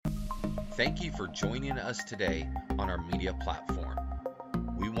Thank you for joining us today on our media platform.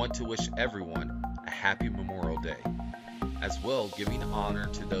 We want to wish everyone a happy Memorial Day, as well giving honor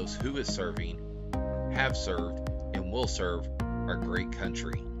to those who is serving, have served, and will serve our great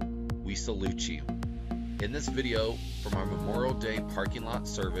country. We salute you. In this video from our Memorial Day parking lot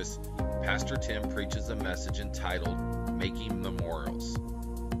service, Pastor Tim preaches a message entitled Making Memorials.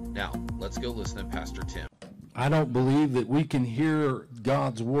 Now, let's go listen to Pastor Tim. I don't believe that we can hear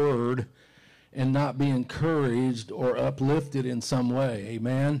God's word and not be encouraged or uplifted in some way.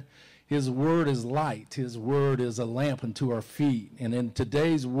 Amen. His word is light. His word is a lamp unto our feet. And in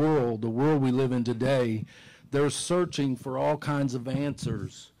today's world, the world we live in today, they're searching for all kinds of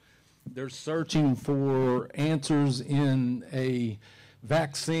answers. They're searching for answers in a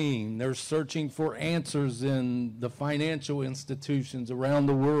vaccine. They're searching for answers in the financial institutions around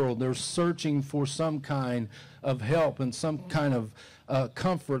the world. They're searching for some kind of help and some kind of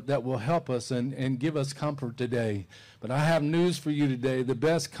comfort that will help us and give us comfort today. But I have news for you today. The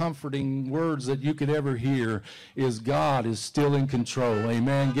best comforting words that you could ever hear is God is still in control.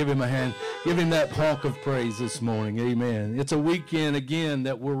 Amen. Give him a hand. Give him that honk of praise this morning. Amen. It's a weekend again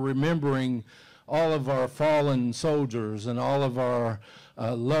that we're remembering all of our fallen soldiers and all of our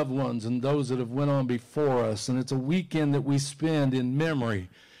loved ones and those that have went on before us. And it's a weekend that we spend in memory.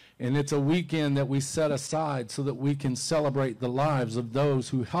 And it's a weekend that we set aside so that we can celebrate the lives of those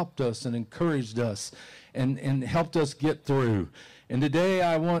who helped us and encouraged us and helped us get through. And today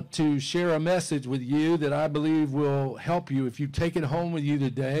I want to share a message with you that I believe will help you. If you take it home with you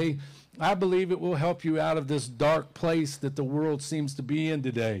today, I believe it will help you out of this dark place that the world seems to be in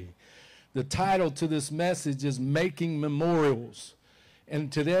today. The title to this message is Making Memorials. And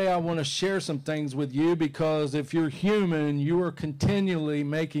today I want to share some things with you because if you're human, you are continually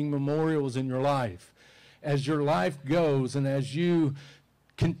making memorials in your life. As your life goes and as you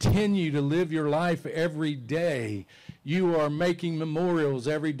continue to live your life every day, you are making memorials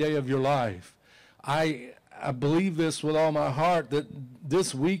every day of your life. I believe this with all my heart that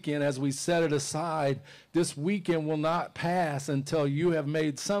this weekend, as we set it aside, this weekend will not pass until you have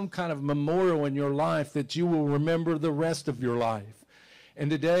made some kind of memorial in your life that you will remember the rest of your life. And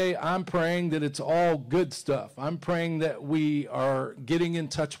today I'm praying that it's all good stuff. I'm praying that we are getting in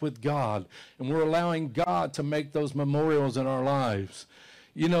touch with God and we're allowing God to make those memorials in our lives.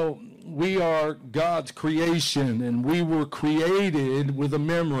 You know, we are God's creation and we were created with a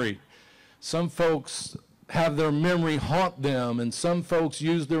memory. Some folks have their memory haunt them and some folks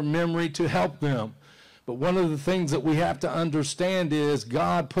use their memory to help them. But one of the things that we have to understand is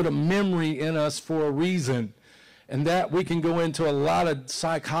God put a memory in us for a reason. And that we can go into a lot of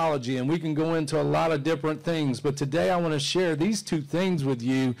psychology and we can go into a lot of different things. But today I want to share these two things with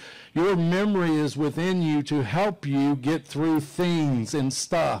you. Your memory is within you to help you get through things and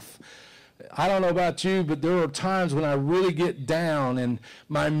stuff. I don't know about you, but there are times when I really get down and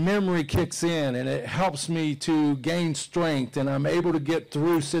my memory kicks in and it helps me to gain strength and I'm able to get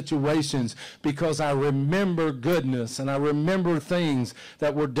through situations because I remember goodness and I remember things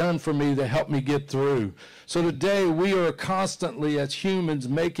that were done for me that helped me get through. So today we are constantly as humans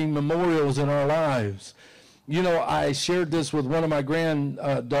making memorials in our lives. You know, I shared this with one of my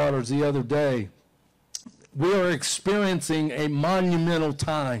granddaughters the other day. We are experiencing a monumental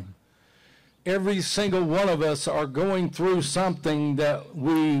time. Every single one of us are going through something that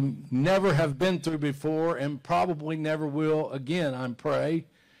we never have been through before and probably never will again, I pray.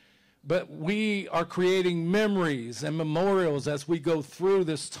 But we are creating memories and memorials as we go through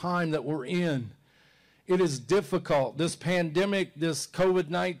this time that we're in. It is difficult. This pandemic, this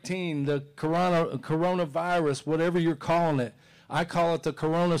COVID-19, the coronavirus, whatever you're calling it, I call it the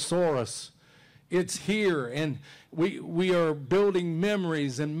Coronasaurus. It's here, and we are building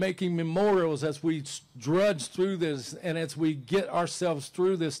memories and making memorials as we drudge through this and as we get ourselves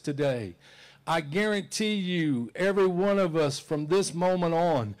through this today. I guarantee you, every one of us from this moment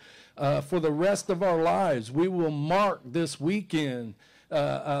on, for the rest of our lives, we will mark this weekend.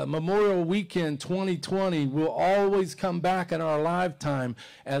 Memorial Weekend 2020 will always come back in our lifetime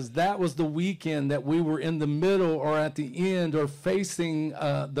as that was the weekend that we were in the middle or at the end or facing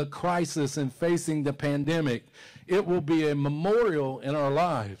the crisis and facing the pandemic. It will be a memorial in our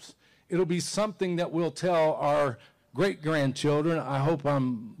lives. It'll be something that we'll tell our great-grandchildren. I hope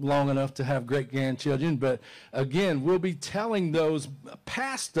I'm long enough to have great-grandchildren, but again, we'll be telling those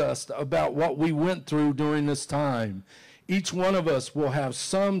past us about what we went through during this time. Each one of us will have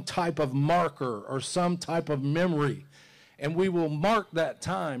some type of marker or some type of memory, and we will mark that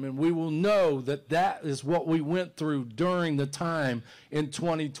time, and we will know that that is what we went through during the time in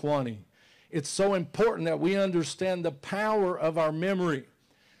 2020. It's so important that we understand the power of our memory.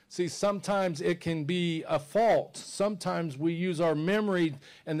 See, sometimes it can be a fault. Sometimes we use our memory,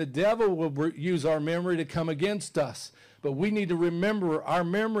 and the devil will use our memory to come against us. But we need to remember our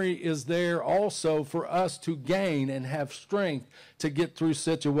memory is there also for us to gain and have strength to get through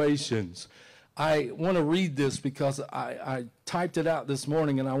situations. I want to read this because I typed it out this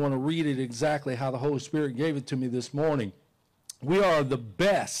morning, and I want to read it exactly how the Holy Spirit gave it to me this morning. We are the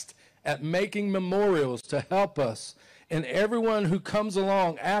best at making memorials to help us, and everyone who comes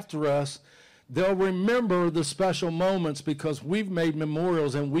along after us, they'll remember the special moments because we've made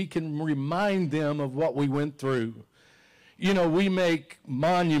memorials and we can remind them of what we went through. You know, we make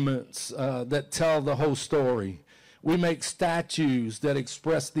monuments that tell the whole story. We make statues that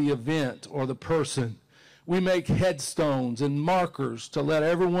express the event or the person. We make headstones and markers to let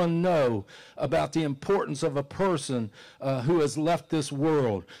everyone know about the importance of a person who has left this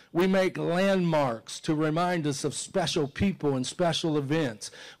world. We make landmarks to remind us of special people and special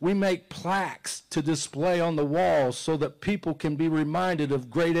events. We make plaques to display on the walls so that people can be reminded of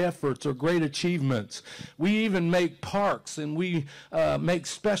great efforts or great achievements. We even make parks, and we make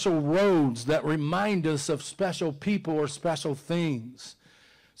special roads that remind us of special people or special things.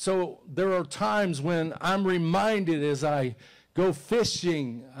 So there are times when I'm reminded as I go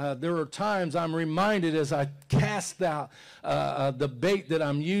fishing. There are times I'm reminded as I cast out the bait that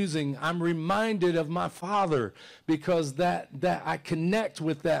I'm using. I'm reminded of my father because that I connect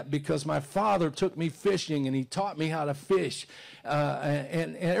with that because my father took me fishing and he taught me how to fish.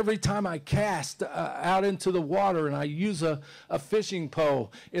 And every time I cast out into the water and I use a fishing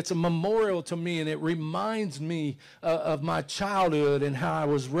pole, it's a memorial to me, and it reminds me of my childhood and how I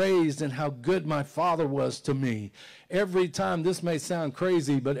was raised and how good my father was to me. Every time, this may sound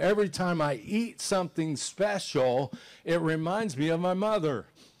crazy, but every time I eat something special, it reminds me of my mother.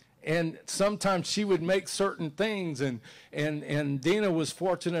 And sometimes she would make certain things, and Dina was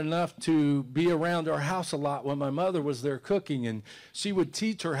fortunate enough to be around our house a lot when my mother was there cooking, and she would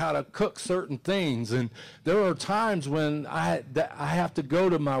teach her how to cook certain things. And there are times when I have to go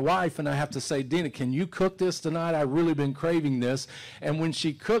to my wife and I have to say, Dina, can you cook this tonight? I've really been craving this. And when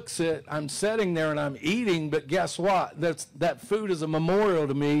she cooks it, I'm sitting there and I'm eating, but guess what? That food is a memorial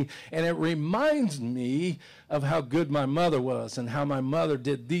to me, and it reminds me of how good my mother was and how my mother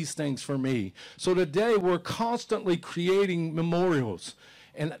did these things for me. So today we're constantly creating memorials.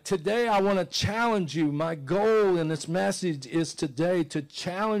 And today I want to challenge you. My goal in this message is today to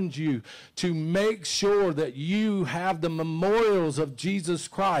challenge you to make sure that you have the memorials of Jesus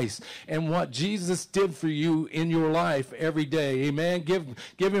Christ and what Jesus did for you in your life every day. Amen.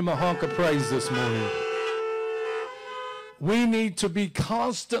 Give him a honk of praise this morning. We need to be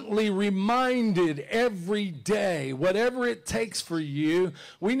constantly reminded every day, whatever it takes for you,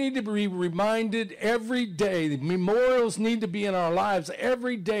 we need to be reminded every day. The memorials need to be in our lives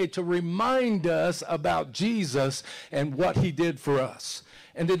every day to remind us about Jesus and what he did for us.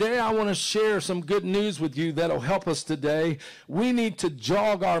 And today I want to share some good news with you that'll help us today. We need to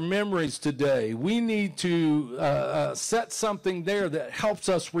jog our memories today. We need to set something there that helps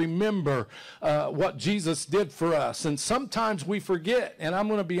us remember what Jesus did for us. And sometimes we forget, and I'm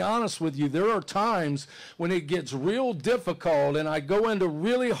going to be honest with you, there are times when it gets real difficult and I go into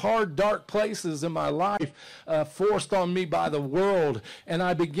really hard, dark places in my life forced on me by the world, and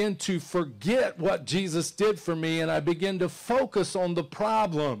I begin to forget what Jesus did for me, and I begin to focus on the problem.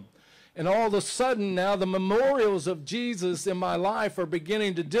 And all of a sudden now the memorials of Jesus in my life are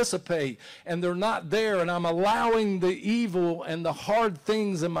beginning to dissipate, and they're not there, and I'm allowing the evil and the hard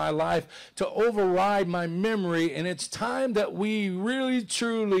things in my life to override my memory. And it's time that we really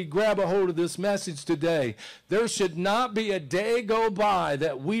truly grab a hold of this message today. There should not be a day go by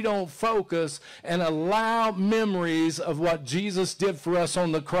that we don't focus and allow memories of what Jesus did for us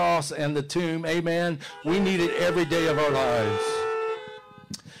on the cross and the tomb. Amen. We need it every day of our lives.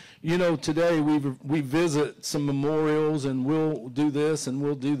 You know, today we visit some memorials, and we'll do this and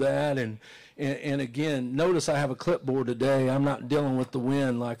we'll do that. And again, notice I have a clipboard today. I'm not dealing with the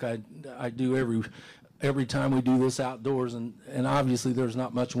wind like I do every time we do this outdoors. And obviously there's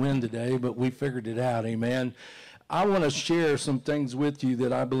not much wind today, but we figured it out. Amen. I want to share some things with you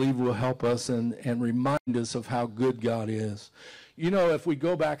that I believe will help us and remind us of how good God is. You know, if we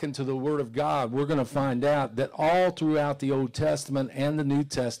go back into the Word of God, we're going to find out that all throughout the Old Testament and the New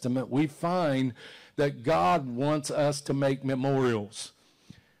Testament, we find that God wants us to make memorials.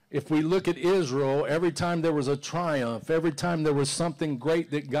 If we look at Israel, every time there was a triumph, every time there was something great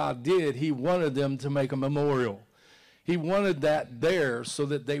that God did, he wanted them to make a memorial. He wanted that there so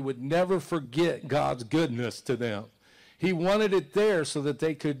that they would never forget God's goodness to them. He wanted it there so that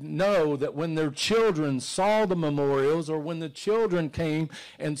they could know that when their children saw the memorials, or when the children came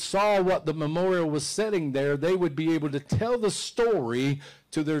and saw what the memorial was setting there, they would be able to tell the story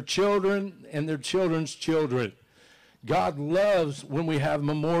to their children and their children's children. God loves when we have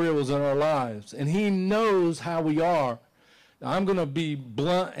memorials in our lives, and he knows how we are. Now, I'm going to be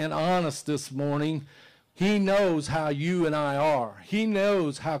blunt and honest this morning. He knows how you and I are. He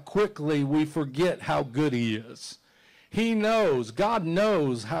knows how quickly we forget how good he is. He knows, God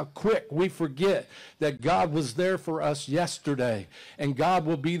knows how quick we forget that God was there for us yesterday, and God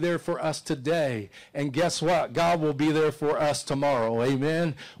will be there for us today. And guess what? God will be there for us tomorrow.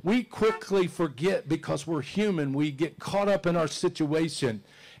 Amen. We quickly forget because we're human. We get caught up in our situation,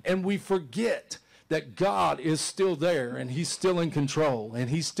 and we forget that God is still there, and he's still in control, and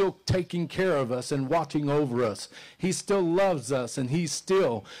he's still taking care of us and watching over us. He still loves us, and he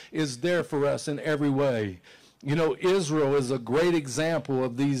still is there for us in every way. You know, Israel is a great example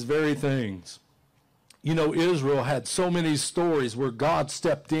of these very things. You know, Israel had so many stories where God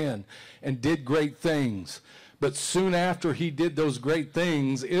stepped in and did great things. But soon after he did those great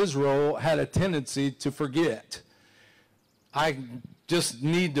things, Israel had a tendency to forget. I just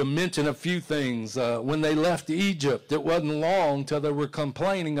need to mention a few things. When they left Egypt, it wasn't long till they were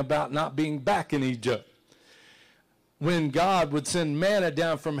complaining about not being back in Egypt. When God would send manna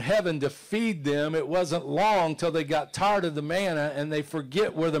down from heaven to feed them, it wasn't long till they got tired of the manna and they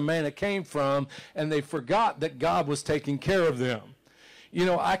forget where the manna came from, and they forgot that God was taking care of them. You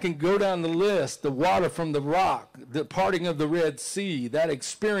know, I can go down the list, the water from the rock, the parting of the Red Sea, that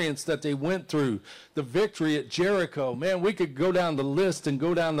experience that they went through, the victory at Jericho. Man, we could go down the list and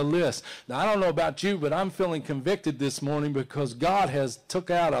go down the list. Now, I don't know about you, but I'm feeling convicted this morning because God has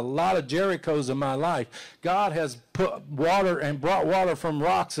took out a lot of Jerichos in my life. God has put water and brought water from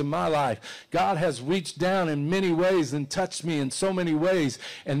rocks in my life. God has reached down in many ways and touched me in so many ways.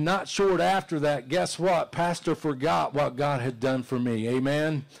 And not short after that, guess what? Pastor forgot what God had done for me.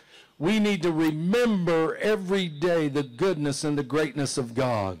 Amen. We need to remember every day the goodness and the greatness of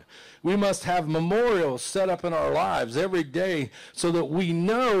God. We must have memorials set up in our lives every day so that we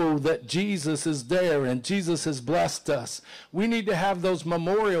know that Jesus is there and Jesus has blessed us. We need to have those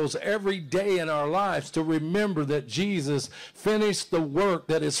memorials every day in our lives to remember that Jesus finished the work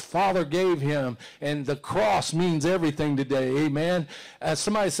that his Father gave him, and the cross means everything today. Amen. As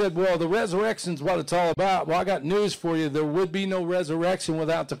somebody said, well, the resurrection's what it's all about. Well, I got news for you. There would be no resurrection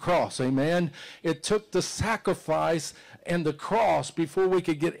without the cross. Amen. It took the sacrifice and the cross before we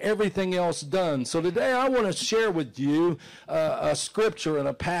could get everything else done. So today I want to share with you a scripture and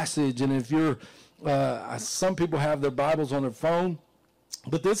a passage. And if you're, some people have their Bibles on their phone,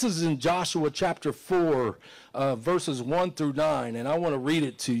 but this is in Joshua chapter 4, verses 1 through 9. And I want to read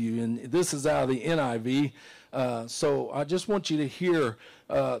it to you. And this is out of the NIV. So I just want you to hear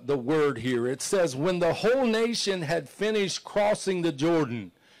the word here. It says, when the whole nation had finished crossing the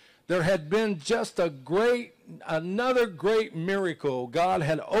Jordan, there had been just another great miracle. God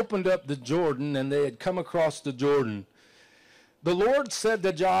had opened up the Jordan, and they had come across the Jordan. The Lord said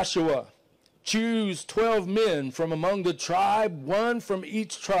to Joshua, choose 12 men from among the tribe, one from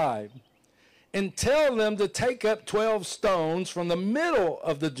each tribe, and tell them to take up 12 stones from the middle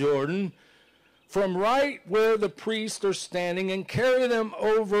of the Jordan, from right where the priests are standing, and carry them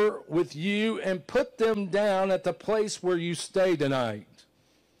over with you and put them down at the place where you stay tonight.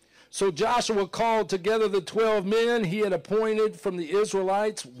 So Joshua called together the 12 men he had appointed from the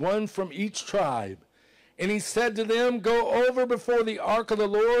Israelites, one from each tribe. And he said to them, go over before the ark of the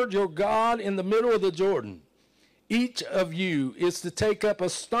Lord your God in the middle of the Jordan. Each of you is to take up a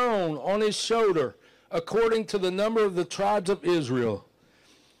stone on his shoulder, according to the number of the tribes of Israel,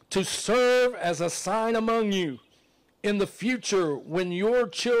 to serve as a sign among you. In the future, when your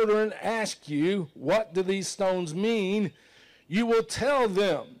children ask you, what do these stones mean? You will tell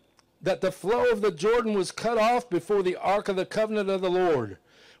them that the flow of the Jordan was cut off before the ark of the covenant of the Lord.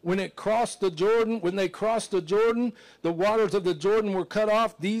 When they crossed the Jordan, the waters of the Jordan were cut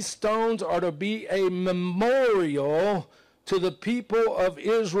off. These stones are to be a memorial to the people of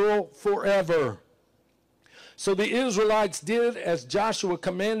Israel forever. So the Israelites did as Joshua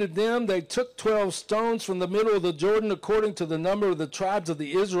commanded them. They took 12 stones from the middle of the Jordan according to the number of the tribes of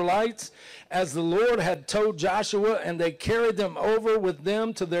the Israelites, as the Lord had told Joshua, and they carried them over with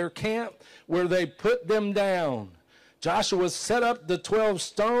them to their camp, where they put them down. Joshua set up the 12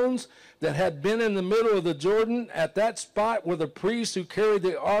 stones that had been in the middle of the Jordan at that spot where the priests who carried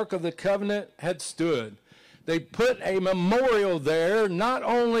the Ark of the Covenant had stood. They put a memorial there, not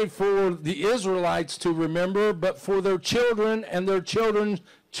only for the Israelites to remember, but for their children and their children's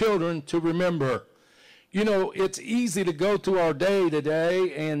children to remember. You know, it's easy to go through our day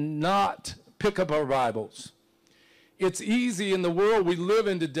today and not pick up our Bibles. It's easy in the world we live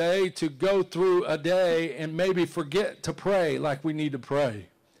in today to go through a day and maybe forget to pray like we need to pray.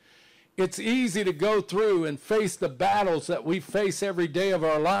 It's easy to go through and face the battles that we face every day of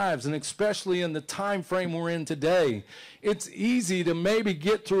our lives, and especially in the time frame we're in today. It's easy to maybe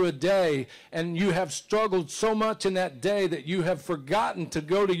get through a day and you have struggled so much in that day that you have forgotten to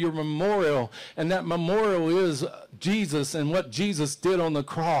go to your memorial, and that memorial is Jesus and what Jesus did on the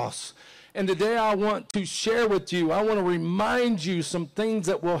cross. And today I want to share with you, I want to remind you some things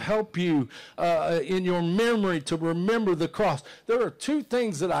that will help you in your memory to remember the cross. There are two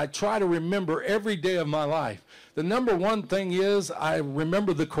things that I try to remember every day of my life. The number one thing is I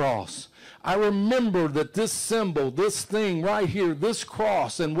remember the cross. I remember that this symbol, this thing right here, this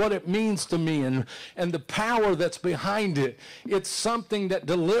cross and what it means to me and the power that's behind it. It's something that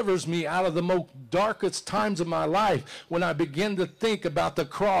delivers me out of the most darkest times of my life when I begin to think about the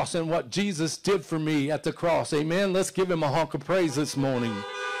cross and what Jesus did for me at the cross. Amen. Let's give him a honk of praise this morning.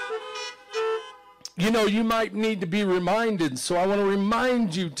 You know, you might need to be reminded, so I want to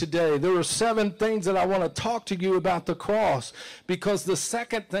remind you today. There are 7 things that I want to talk to you about the cross, because the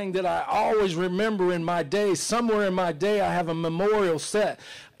second thing that I always remember in my day, somewhere in my day I have a memorial set.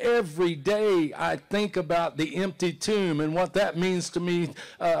 Every day I think about the empty tomb and what that means to me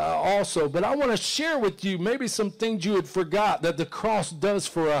also. But I want to share with you maybe some things you had forgot that the cross does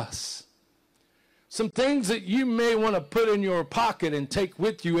for us. Some things that you may want to put in your pocket and take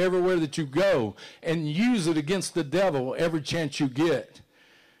with you everywhere that you go and use it against the devil every chance you get.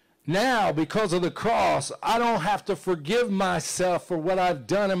 Now, because of the cross, I don't have to forgive myself for what I've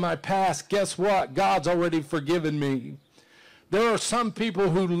done in my past. Guess what? God's already forgiven me. There are some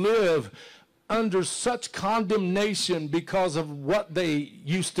people who live under such condemnation because of what they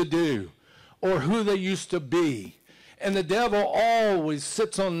used to do or who they used to be. And the devil always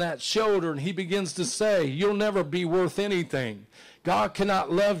sits on that shoulder and he begins to say, you'll never be worth anything. God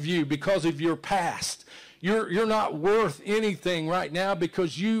cannot love you because of your past. You're not worth anything right now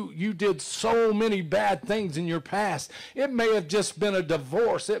because you did so many bad things in your past. It may have just been a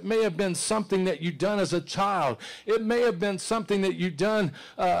divorce. It may have been something that you done as a child. It may have been something that you done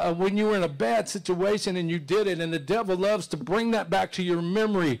when you were in a bad situation and you did it. And the devil loves to bring that back to your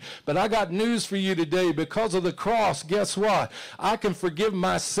memory. But I got news for you today. Because of the cross, guess what? I can forgive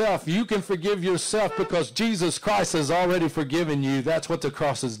myself. You can forgive yourself because Jesus Christ has already forgiven you. That's what the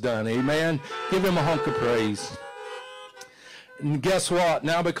cross has done. Amen. Give him a honk of praise. And guess what?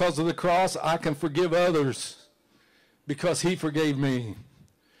 Now because of the cross, I can forgive others because he forgave me.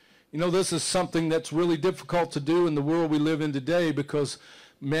 You know, this is something that's really difficult to do in the world we live in today because,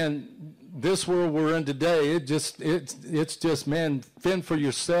 man, this world we're in today, it's just, man, fend for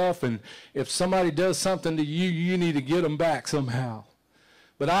yourself. And if somebody does something to you, you need to get them back somehow.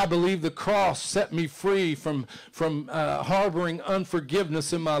 But I believe the cross set me free from harboring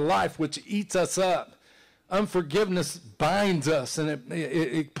unforgiveness in my life, which eats us up. Unforgiveness binds us, and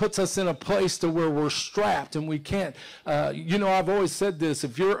it puts us in a place to where we're strapped and we can't. You know, I've always said this: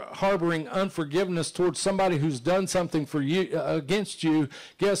 if you're harboring unforgiveness towards somebody who's done something for you against you,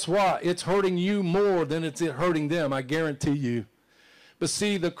 guess what? It's hurting you more than it's hurting them. I guarantee you. But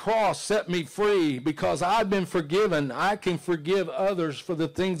see, the cross set me free because I've been forgiven. I can forgive others for the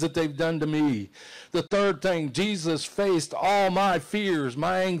things that they've done to me. The third thing, Jesus faced all my fears,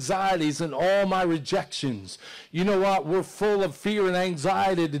 my anxieties, and all my rejections. You know what? We're full of fear and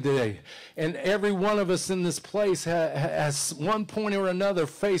anxiety today. And every one of us in this place has one point or another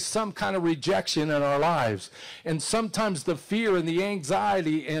faced some kind of rejection in our lives. And sometimes the fear and the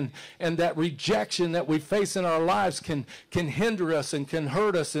anxiety and that rejection that we face in our lives can hinder us and can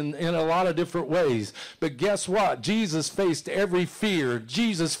hurt us in a lot of different ways. But guess what? Jesus faced every fear.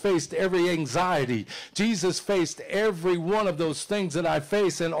 Jesus faced every anxiety. Jesus faced every one of those things that I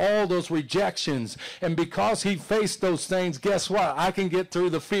face and all those rejections. And because he faced those things, guess what? I can get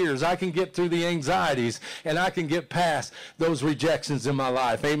through the fears. I can get through the anxieties, and I can get past those rejections in my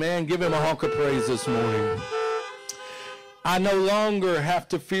life. Amen. Give him a honk of praise this morning. I no longer have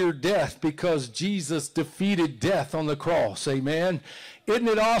to fear death because Jesus defeated death on the cross. Amen. Isn't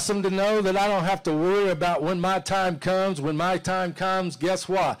it awesome to know that I don't have to worry about when my time comes? When my time comes, guess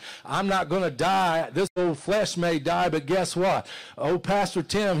what? I'm not going to die. This old flesh may die, but guess what? Oh, Pastor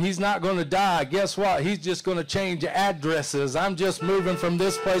Tim, he's not going to die. Guess what? He's just going to change addresses. I'm just moving from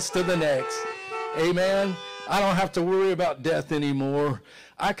this place to the next. Amen. I don't have to worry about death anymore.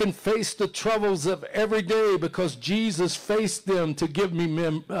 I can face the troubles of every day because Jesus faced them to give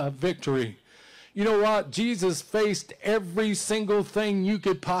me victory. You know what? Jesus faced every single thing you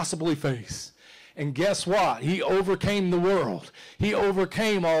could possibly face. And guess what? He overcame the world. He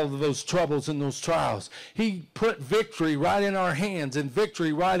overcame all of those troubles and those trials. He put victory right in our hands and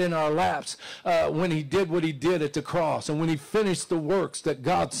victory right in our laps when he did what he did at the cross, and when he finished the works that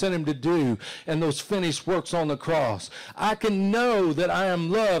God sent him to do, and those finished works on the cross. I can know that I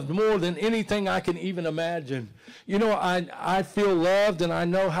am loved more than anything I can even imagine. You know, I feel loved, and I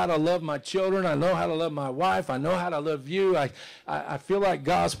know how to love my children. I know how to love my wife. I know how to love you. I feel like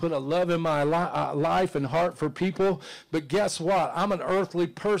God's put a love in my life and heart for people. But guess what? I'm an earthly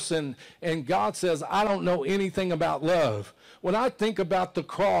person, and God says I don't know anything about love. When I think about the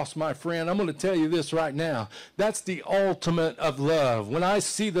cross, my friend, I'm going to tell you this right now. That's the ultimate of love. When I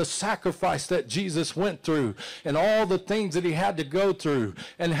see the sacrifice that Jesus went through and all the things that he had to go through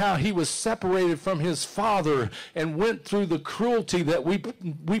and how he was separated from his Father and went through the cruelty that we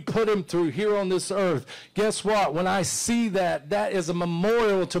put him through here on this earth, guess what? When I see that, that is a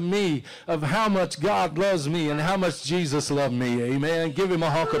memorial to me of how much God loves me and how much Jesus loved me. Amen. Give him a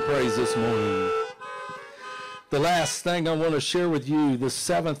honk of praise this morning. The last thing I want to share with you, the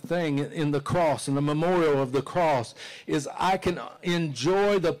seventh thing in the cross, in the memorial of the cross, is I can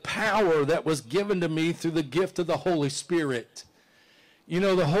enjoy the power that was given to me through the gift of the Holy Spirit. You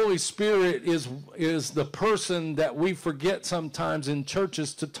know, the Holy Spirit is the person that we forget sometimes in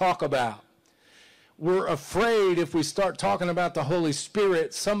churches to talk about. We're afraid if we start talking about the Holy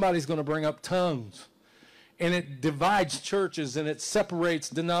Spirit, somebody's going to bring up tongues. And it divides churches and it separates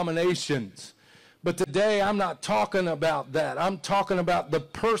denominations. But today, I'm not talking about that. I'm talking about the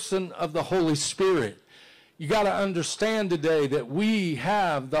person of the Holy Spirit. You got to understand today that we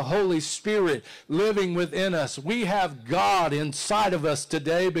have the Holy Spirit living within us. We have God inside of us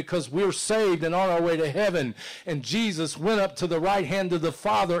today because we're saved and on our way to heaven. And Jesus went up to the right hand of the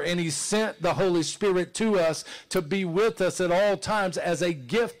Father, and he sent the Holy Spirit to us to be with us at all times as a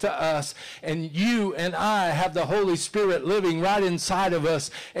gift to us. And you and I have the Holy Spirit living right inside of us.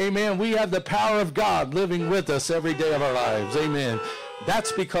 Amen. We have the power of God living with us every day of our lives. Amen.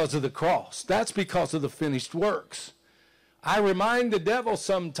 That's because of the cross. That's because of the finished works. I remind the devil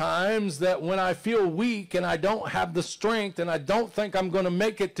sometimes that when I feel weak and I don't have the strength and I don't think I'm going to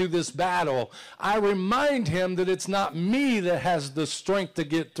make it through this battle, I remind him that it's not me that has the strength to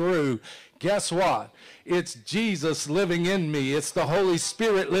get through. Guess what? It's Jesus living in me. It's the Holy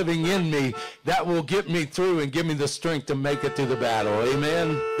Spirit living in me that will get me through and give me the strength to make it through the battle.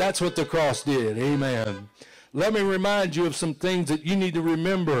 Amen? That's what the cross did. Amen. Let me remind you of some things that you need to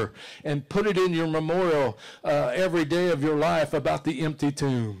remember and put it in your memorial every day of your life about the empty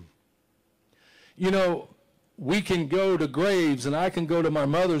tomb. You know, we can go to graves, and I can go to my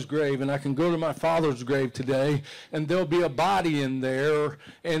mother's grave, and I can go to my father's grave today, and there'll be a body in there,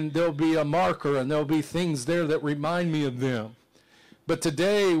 and there'll be a marker, and there'll be things there that remind me of them. But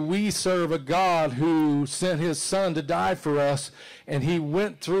today we serve a God who sent his son to die for us, and he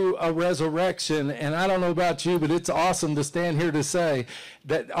went through a resurrection. And I don't know about you, but it's awesome to stand here to say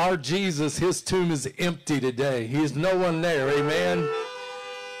that our Jesus, his tomb is empty today. He's no one there. Amen.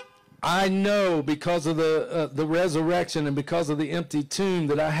 I know because of the resurrection and because of the empty tomb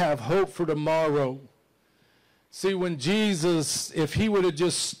that I have hope for tomorrow. See, when Jesus, if he would have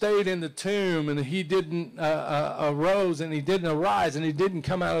just stayed in the tomb and he didn't arise and he didn't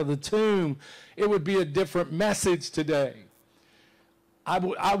come out of the tomb, it would be a different message today.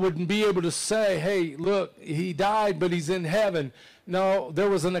 I wouldn't be able to say, hey, look, he died, but he's in heaven. No, there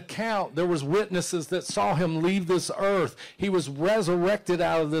was an account. There was witnesses that saw him leave this earth. He was resurrected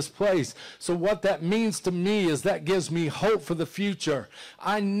out of this place. So what that means to me is that gives me hope for the future.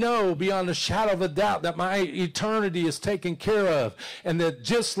 I know beyond a shadow of a doubt that my eternity is taken care of, and that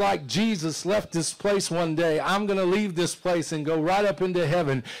just like Jesus left this place one day, I'm going to leave this place and go right up into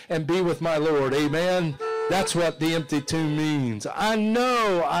heaven and be with my Lord. Amen. That's what the empty tomb means. I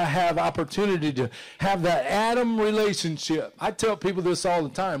know I have opportunity to have that Adam relationship. I tell people this all the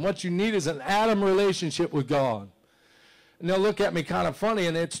time. What you need is an Adam relationship with God. And they'll look at me kind of funny,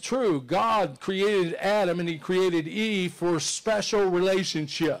 and it's true. God created Adam and he created Eve for a special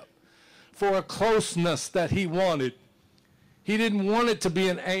relationship, for a closeness that he wanted. He didn't want it to be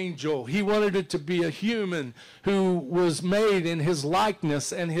an angel. He wanted it to be a human who was made in his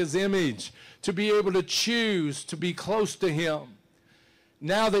likeness and his image, to be able to choose to be close to him.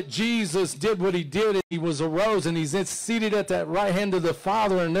 Now that Jesus did what he did, and he was arose, and he's seated at that right hand of the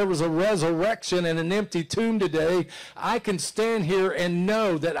Father, and there was a resurrection and an empty tomb today, I can stand here and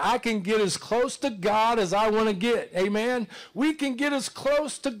know that I can get as close to God as I want to get. Amen? We can get as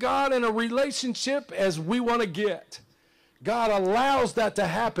close to God in a relationship as we want to get. God allows that to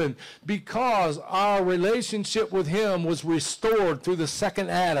happen because our relationship with him was restored through the second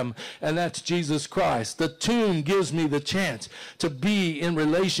Adam, and that's Jesus Christ. The tomb gives me the chance to be in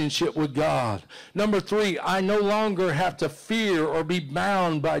relationship with God. Number 3, I no longer have to fear or be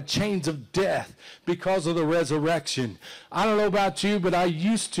bound by chains of death because of the resurrection. I don't know about you, but I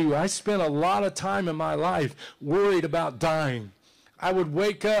used to. I spent a lot of time in my life worried about dying. I would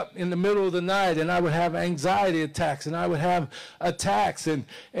wake up in the middle of the night and I would have anxiety attacks and I would have attacks and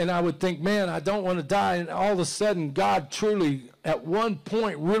I would think, man, I don't want to die. And all of a sudden, God truly at one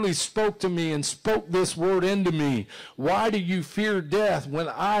point really spoke to me and spoke this word into me. Why do you fear death? When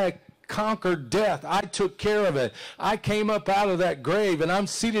I conquered death, I took care of it. I came up out of that grave and I'm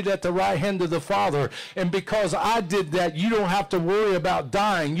seated at the right hand of the Father. And because I did that, you don't have to worry about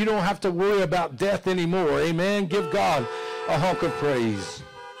dying. You don't have to worry about death anymore. Amen. Give God a honk of praise.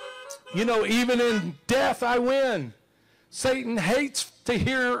 You know, even in death, I win. Satan hates to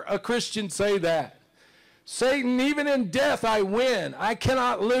hear a Christian say that. Satan, even in death, I win. I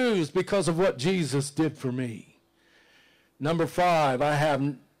cannot lose because of what Jesus did for me. Number 5,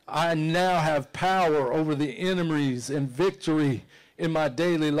 I now have power over the enemies and victory in my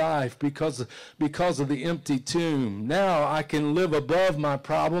daily life because of the empty tomb. Now I can live above my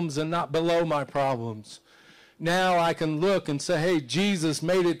problems and not below my problems. Now I can look and say, hey, Jesus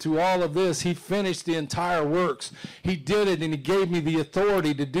made it through all of this. He finished the entire works. He did it, and he gave me the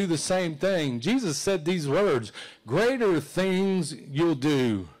authority to do the same thing. Jesus said these words, greater things you'll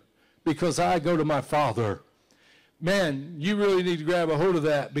do because I go to my Father. Man, you really need to grab a hold of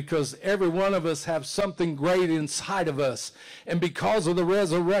that because every one of us have something great inside of us. And because of the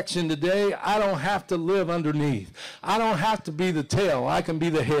resurrection today, I don't have to live underneath. I don't have to be the tail. I can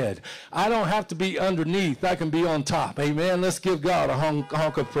be the head. I don't have to be underneath. I can be on top. Amen. Let's give God a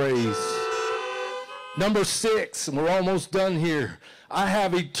honk of praise. Number 6, and we're almost done here. I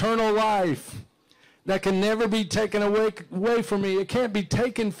have eternal life that can never be taken away from me. It can't be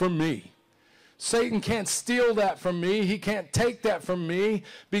taken from me. Satan can't steal that from me. He can't take that from me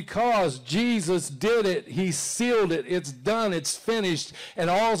because Jesus did it. He sealed it. It's done. It's finished. And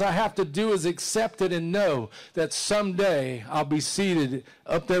all I have to do is accept it and know that someday I'll be seated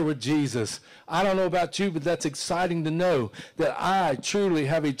up there with Jesus. I don't know about you, but that's exciting to know that I truly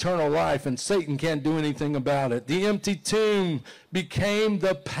have eternal life and Satan can't do anything about it. The empty tomb became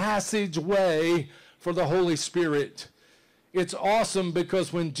the passageway for the Holy Spirit. It's awesome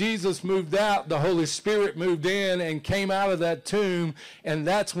because when Jesus moved out, the Holy Spirit moved in and came out of that tomb, and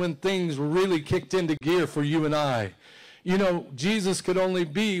that's when things really kicked into gear for you and I. You know, Jesus could only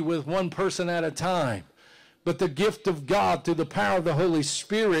be with one person at a time, but the gift of God through the power of the Holy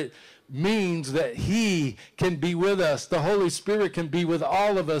Spirit means that he can be with us. The Holy Spirit can be with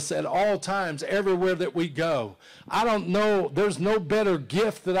all of us at all times, everywhere that we go. I don't know, there's no better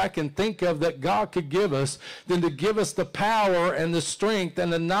gift that I can think of that God could give us than to give us the power and the strength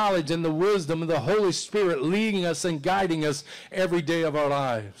and the knowledge and the wisdom of the Holy Spirit leading us and guiding us every day of our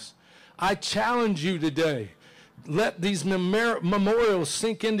lives. I challenge you today. Let these memorials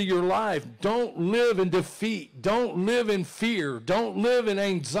sink into your life. Don't live in defeat. Don't live in fear. Don't live in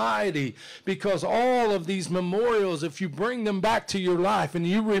anxiety, because all of these memorials, if you bring them back to your life and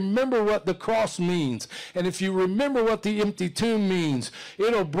you remember what the cross means, and if you remember what the empty tomb means,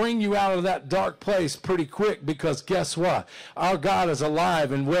 it'll bring you out of that dark place pretty quick, because guess what? Our God is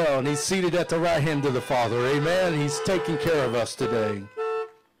alive and well, and he's seated at the right hand of the Father. Amen. He's taking care of us today.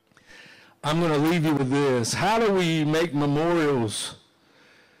 I'm going to leave you with this. How do we make memorials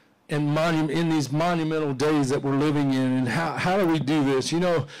in these monumental days that we're living in? And how do we do this? You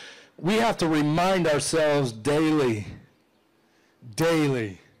know, we have to remind ourselves daily.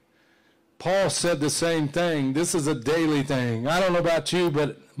 Paul said the same thing. This is a daily thing. I don't know about you,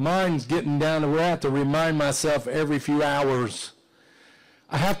 but mine's getting down to where I have to remind myself every few hours.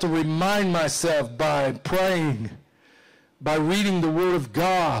 I have to remind myself by praying, by reading the Word of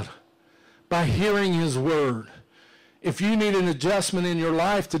God, by hearing his word. If you need an adjustment in your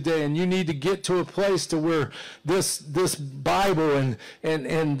life today and you need to get to a place to where this Bible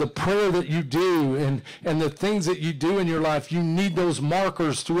and the prayer that you do and the things that you do in your life, you need those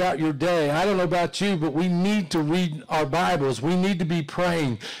markers throughout your day. I don't know about you, but we need to read our Bibles. We need to be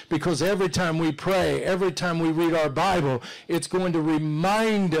praying, because every time we pray, every time we read our Bible, it's going to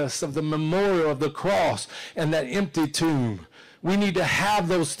remind us of the memorial of the cross and that empty tomb. We need to have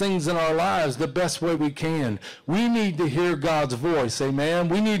those things in our lives the best way we can. We need to hear God's voice, amen?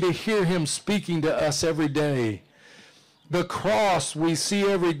 We need to hear him speaking to us every day. The cross we see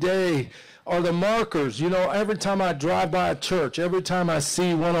every day Are the markers. You know, every time I drive by a church, every time I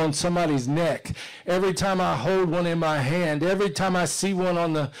see one on somebody's neck, every time I hold one in my hand, every time I see one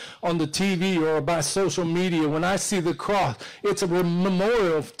on the TV or by social media, when I see the cross, it's a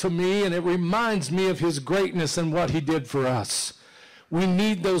memorial to me, and it reminds me of his greatness and what he did for us. We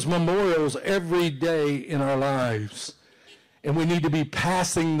need those memorials every day in our lives, and we need to be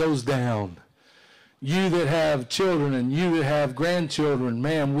passing those down. You that have children and you that have grandchildren,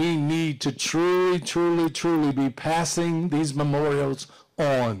 man, we need to truly, truly, truly be passing these memorials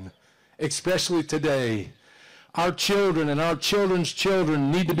on, especially today. Our children and our children's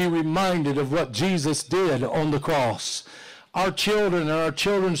children need to be reminded of what Jesus did on the cross. Our children and our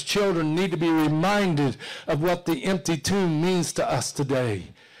children's children need to be reminded of what the empty tomb means to us today.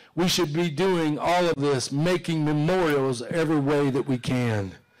 We should be doing all of this, making memorials every way that we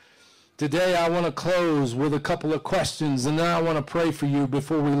can. Today I want to close with a couple of questions, and then I want to pray for you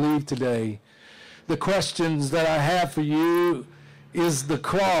before we leave today. The questions that I have for you is the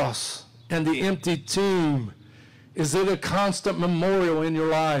cross and the empty tomb. Is it a constant memorial in your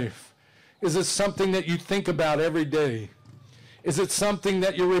life? Is it something that you think about every day? Is it something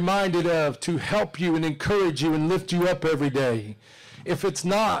that you're reminded of to help you and encourage you and lift you up every day? If it's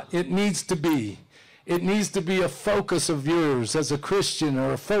not, it needs to be. It needs to be a focus of yours as a Christian,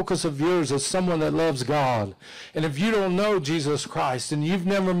 or a focus of yours as someone that loves God. And if you don't know Jesus Christ and you've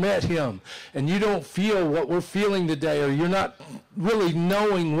never met him, and you don't feel what we're feeling today, or you're not really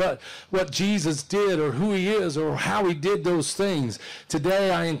knowing what Jesus did or who he is or how he did those things, today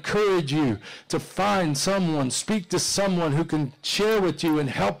I encourage you to find someone, speak to someone who can share with you and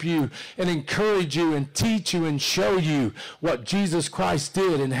help you and encourage you and teach you and show you what Jesus Christ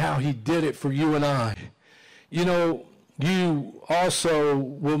did and how he did it for you and I. You know, you also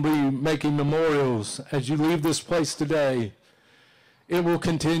will be making memorials as you leave this place today. It will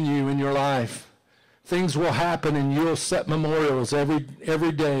continue in your life. Things will happen, and you'll set memorials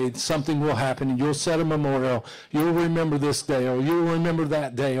every day. Something will happen, and you'll set a memorial. You'll remember this day, or you'll remember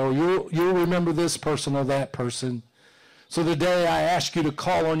that day, or you'll remember this person or that person. So today I ask you to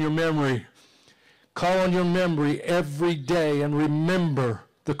call on your memory. Call on your memory every day and remember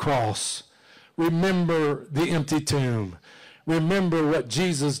the cross. Remember the empty tomb. Remember what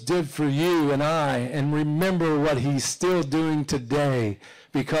Jesus did for you and I, and remember what he's still doing today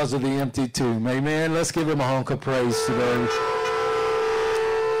because of the empty tomb. Amen. Let's give him a honk of praise today.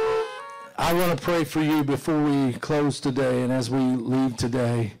 I want to pray for you before we close today and as we leave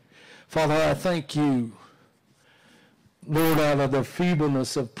today. Father, I thank you, Lord, out of the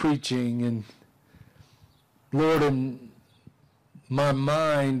feebleness of preaching, and Lord, and my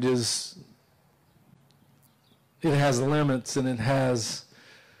mind it has limits and it has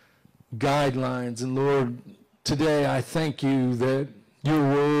guidelines. And Lord, today I thank you that your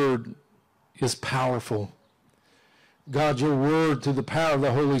word is powerful. God, your word, through the power of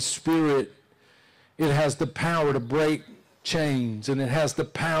the Holy Spirit, it has the power to break chains, and it has the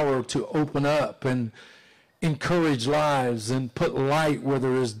power to open up and encourage lives and put light where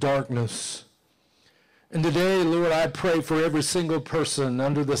there is darkness. And today, Lord, I pray for every single person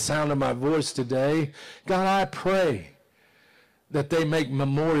under the sound of my voice today. God, I pray that they make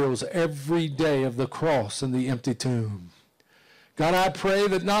memorials every day of the cross and the empty tomb. God, I pray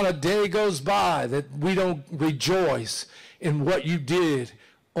that not a day goes by that we don't rejoice in what you did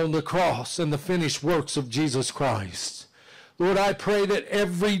on the cross and the finished works of Jesus Christ. Lord, I pray that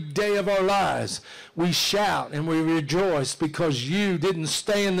every day of our lives we shout and we rejoice because you didn't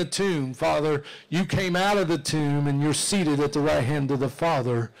stay in the tomb, Father. You came out of the tomb and you're seated at the right hand of the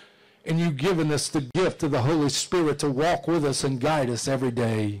Father, and you've given us the gift of the Holy Spirit to walk with us and guide us every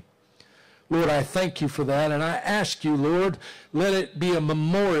day. Lord, I thank you for that, and I ask you, Lord, let it be a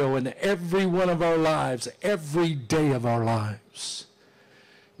memorial in every one of our lives, every day of our lives.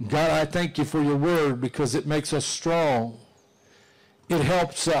 God, I thank you for your word because it makes us strong. It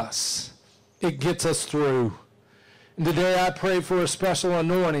helps us. It gets us through. And today I pray for a special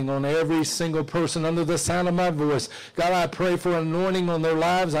anointing on every single person under the sound of my voice. God, I pray for anointing on their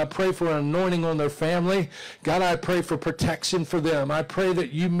lives. I pray for an anointing on their family. God, I pray for protection for them. I pray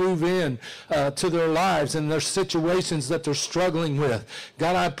that you move in to their lives and their situations that they're struggling with.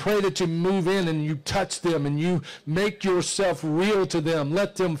 God, I pray that you move in and you touch them and you make yourself real to them.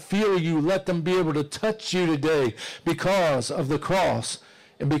 Let them feel you. Let them be able to touch you today because of the cross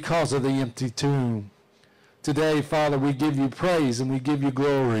and because of the empty tomb. Today, Father, we give you praise and we give you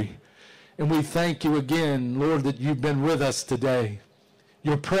glory. And we thank you again, Lord, that you've been with us today.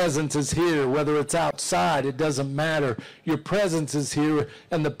 Your presence is here, whether it's outside, it doesn't matter. Your presence is here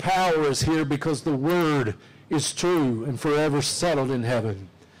and the power is here because the word is true and forever settled in heaven.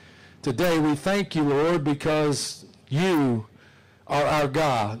 Today we thank you, Lord, because you are our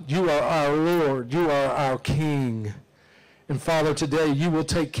God. You are our Lord. You are our King. And Father, today you will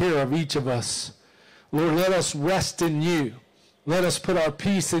take care of each of us. Lord, let us rest in you. Let us put our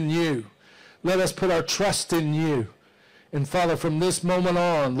peace in you. Let us put our trust in you. And Father, from this moment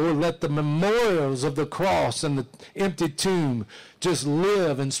on, Lord, let the memorials of the cross and the empty tomb just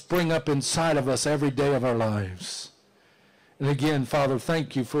live and spring up inside of us every day of our lives. And again, Father,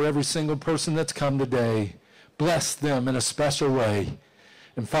 thank you for every single person that's come today. Bless them in a special way.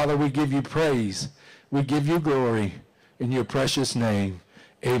 And Father, we give you praise. We give you glory. In your precious name,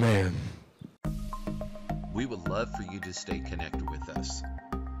 amen. We would love for you to stay connected with us.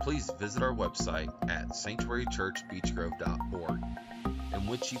 Please visit our website at sanctuarychurchbeechgrove.org, in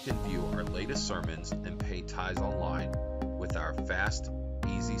which you can view our latest sermons and pay tithes online with our fast,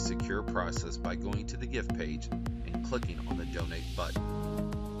 easy, secure process by going to the gift page and clicking on the donate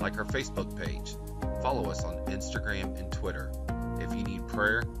button. Like our Facebook page, follow us on Instagram and Twitter. If you need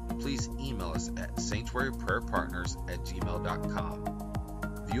prayer, please email us at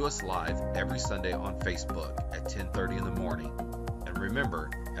sanctuaryprayerpartners@gmail.com. View us live every Sunday on Facebook at 10:30 in the morning. And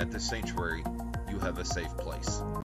remember, at the sanctuary, you have a safe place.